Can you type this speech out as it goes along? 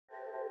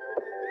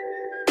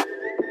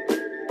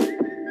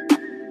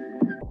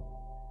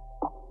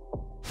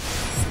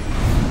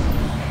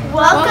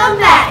Welcome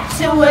back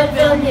to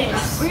Woodville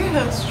News. We're your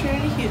hosts,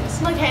 Trinity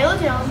Hughes,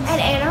 Michaela Jones, and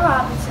Anna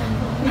Robinson.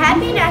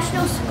 Happy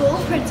National School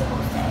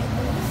Principals Day.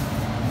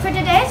 For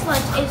today's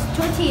lunch is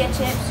tortilla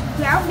chips,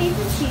 ground beef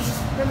and cheese,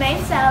 romaine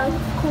salad,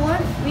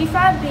 corn,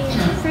 refried beans,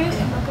 fruit,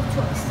 and milk of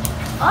choice.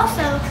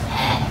 Also,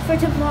 for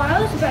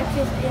tomorrow's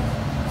breakfast is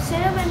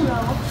cinnamon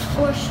roll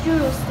or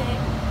strudel stick,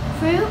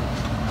 fruit,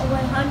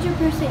 100%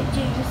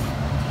 juice,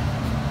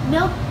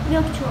 milk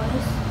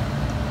choice,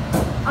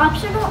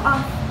 optional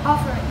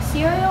offering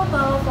cereal,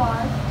 bowl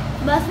bar,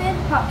 muffin,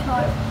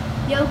 Pop-Tart,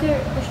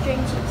 yogurt, or string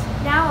cheese.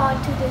 Now on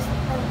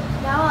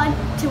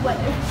to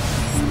weather.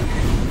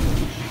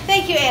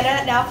 Thank you,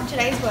 Anna. Now for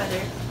today's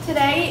weather.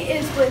 Today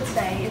is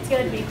Wednesday. It's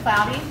going to be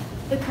cloudy.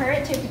 The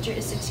current temperature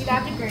is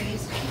 69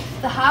 degrees.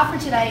 The high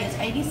for today is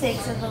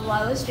 86 and the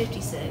low is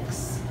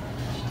 56.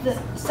 The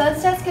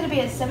sunset's going to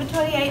be at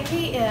 7:28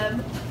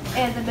 p.m.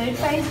 and the moon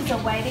phase is a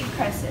waning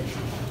crescent.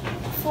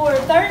 For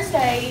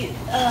Thursday,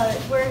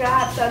 we're going to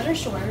have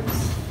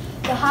thunderstorms.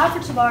 The high for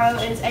tomorrow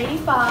is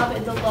 85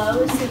 and the low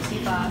is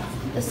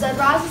 65. The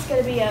sunrise is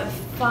going to be at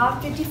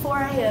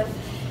 5:54 a.m.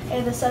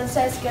 and the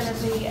sunset's going to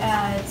be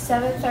at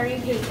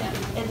 7:30 p.m.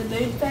 and the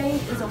moon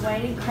phase is a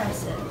waning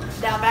crescent.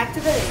 Now back to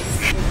the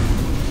news.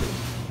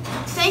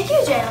 Thank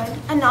You, Jalen,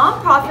 a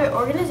non-profit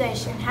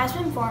organization, has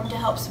been formed to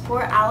help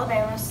support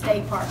Alabama's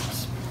state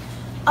parks.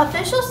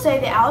 Officials say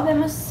the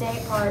Alabama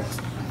State Parks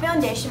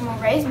Foundation will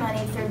raise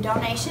money through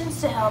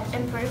donations to help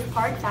improve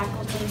park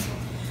faculties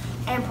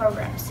and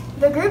programs.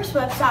 The group's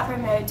website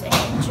promotes and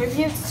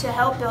contributes to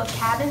help build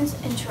cabins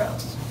and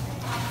trails,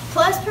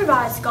 plus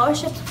provides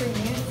scholarships for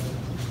youth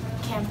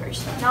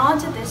campers. Now on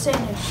to this day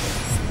in history.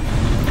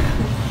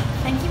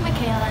 Thank you,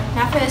 Michaela.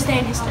 Now for this day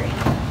in history.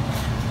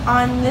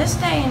 On this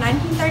day in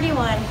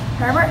 1931,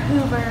 Herbert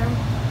Hoover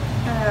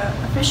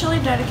officially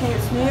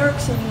dedicates New York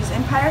City's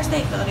Empire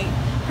State Building,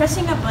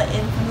 pressing a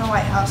button from the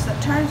White House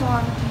that turns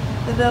on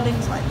the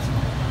building's lights.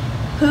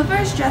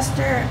 Hoover's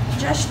gesture,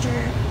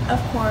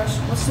 of course,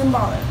 was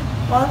symbolic.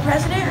 While the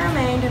president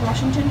remained in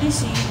Washington,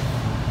 D.C.,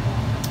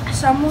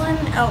 someone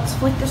else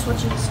flicked the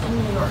switches in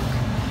New York.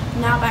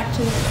 Now back to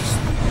the news.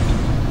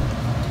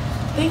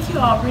 Thank you,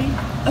 Aubrey.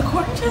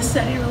 According to a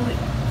study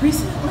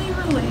recently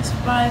released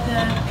by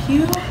the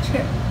Pew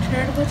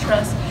Charitable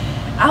Trust,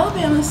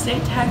 Alabama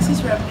state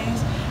taxes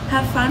revenues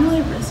have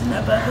finally risen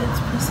above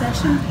its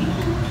recession peak.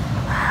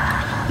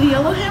 The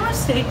Yellowhammer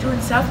State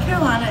joined South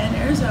Carolina and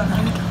Arizona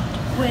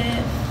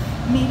with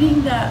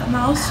meeting that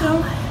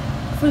milestone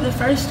for the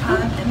first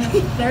time in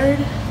the third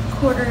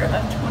quarter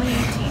of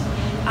 2018.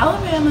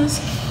 Alabama's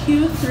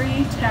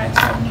Q3 tax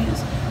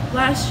revenues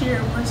last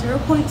year were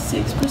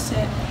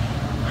 0.6%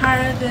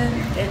 higher than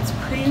its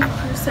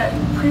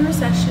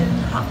pre-recession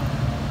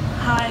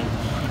high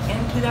in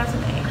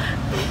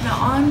 2008. Now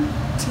on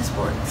to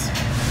sports.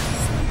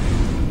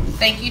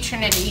 Thank you,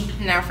 Trinity.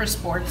 Now for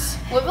sports.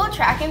 Woodville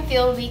Track and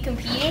Field will be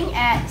competing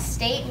at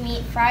state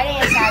meet Friday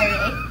and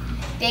Saturday.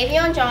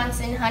 Davion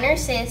Johnson, Hunter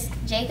Sisk,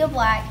 Jacob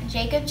Black,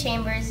 Jacob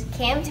Chambers,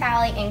 Cam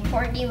Talley, and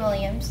Courtney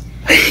Williams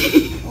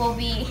will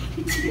be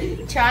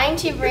trying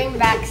to bring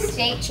back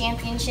state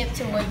championship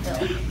to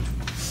Woodville.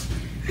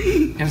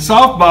 In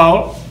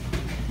softball,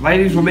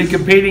 ladies will be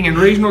competing in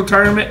regional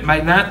tournament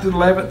May 9th through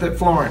 11th at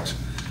Florence.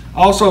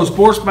 Also,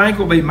 Sports Bank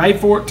will be May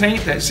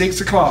 14th at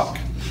 6 o'clock.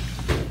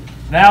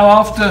 Now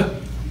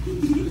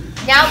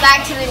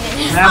back to the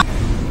news.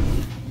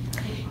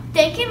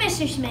 Thank you,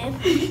 Mr. Smith.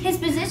 His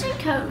position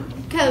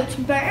coach,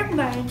 Burton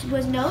Burns,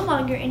 was no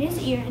longer in his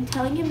ear and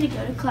telling him to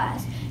go to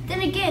class.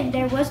 Then again,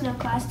 there was no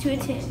class to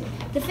attend.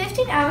 The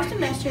 15-hour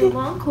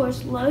semester-long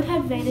course load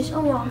had vanished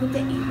along with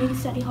the evening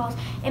study halls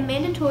and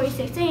mandatory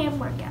 6 a.m.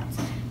 workouts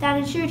that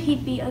ensured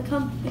he'd be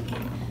accompanied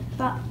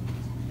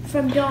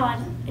from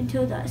dawn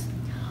until dusk.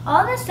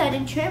 All of a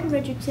sudden, Trent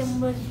Richardson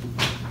was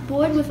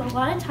bored with a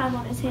lot of time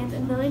on his hands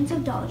and millions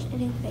of dollars in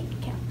his bank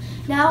account.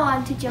 Now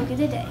on to Joke of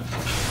the Day.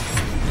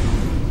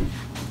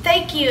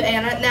 Thank you,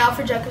 Anna. Now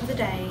for Joke of the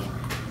Day.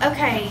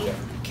 Okay,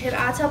 can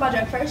I tell my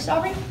joke first,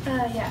 Aubrey?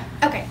 Yeah.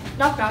 Okay,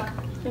 knock knock.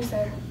 Who's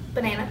there?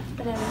 Banana.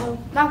 Banana who?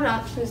 Knock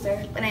knock. Who's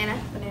there? Banana.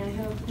 Banana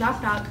who?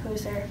 Knock knock.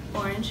 Who's there?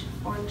 Orange.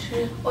 Orange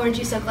who? Orange,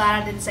 you so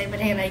glad I didn't say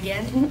banana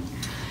again.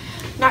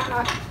 Knock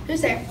knock.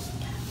 Who's there?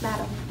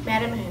 Madam.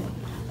 Madam who?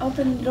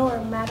 Open the door,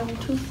 Madam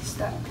Tooth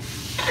Stuck.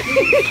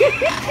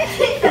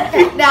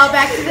 Now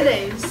back to the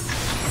news.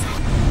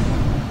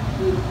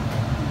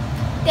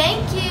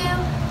 Thank you,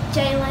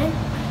 Jalen.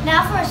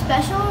 Now for a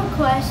special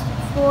request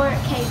for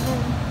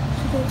Caitlin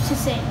to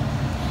sing.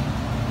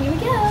 Here we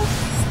go.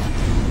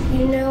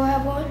 You know I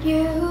want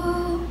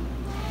you.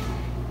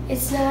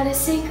 It's not a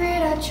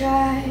secret I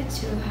try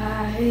to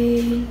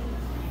hide.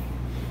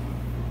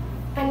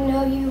 I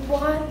know you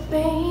want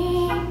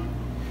me,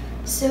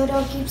 so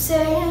don't keep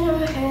saying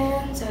our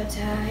hands are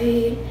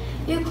tied.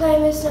 You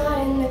claim it's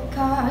not in the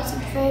cards,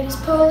 and fate is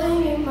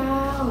pulling you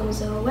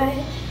miles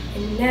away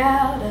and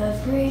out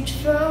of reach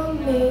from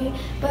me.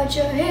 But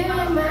you're here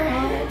in my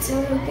heart,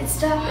 so who could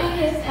stop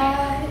me if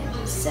I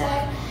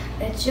decide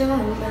that you're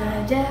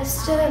my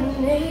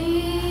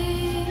destiny?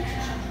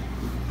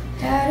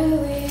 How do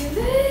we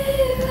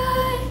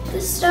rewrite the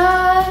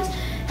stars?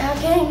 How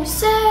can you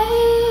say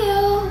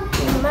you'll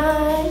be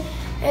mine?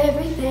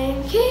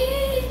 Everything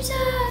keeps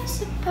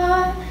us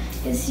apart,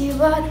 'cause you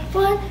are the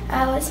one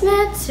I was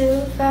meant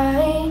to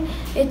find.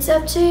 It's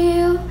up to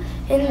you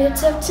and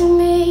it's up to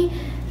me.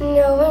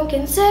 No one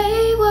can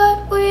say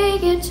what we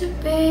get to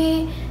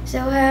be. So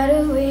how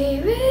do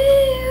we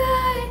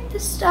rewrite the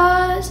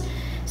stars?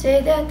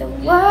 Say that the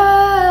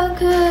world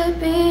could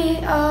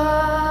be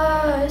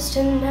ours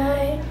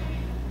tonight.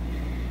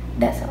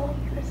 That's all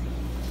I'm gonna say.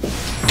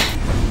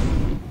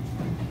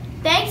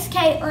 Thanks,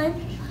 Caitlin.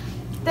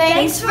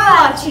 Thanks for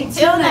watching.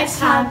 Till next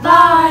time.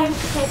 Bye.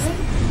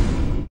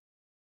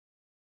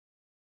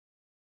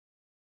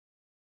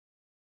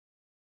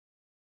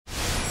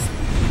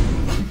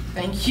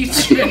 Thank you,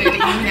 Trinity.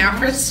 Now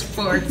for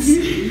sports.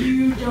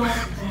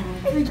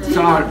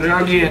 Sorry, there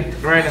again.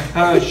 Brandon,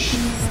 hush.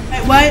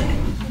 Wait, what?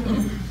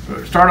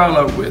 Start all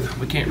over with.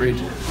 We can't read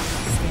you.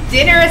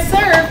 Dinner is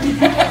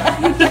served.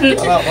 I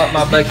don't like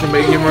my bacon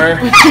medium rare.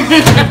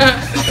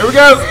 Here we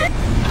go.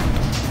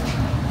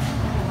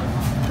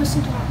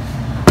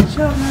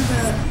 Show my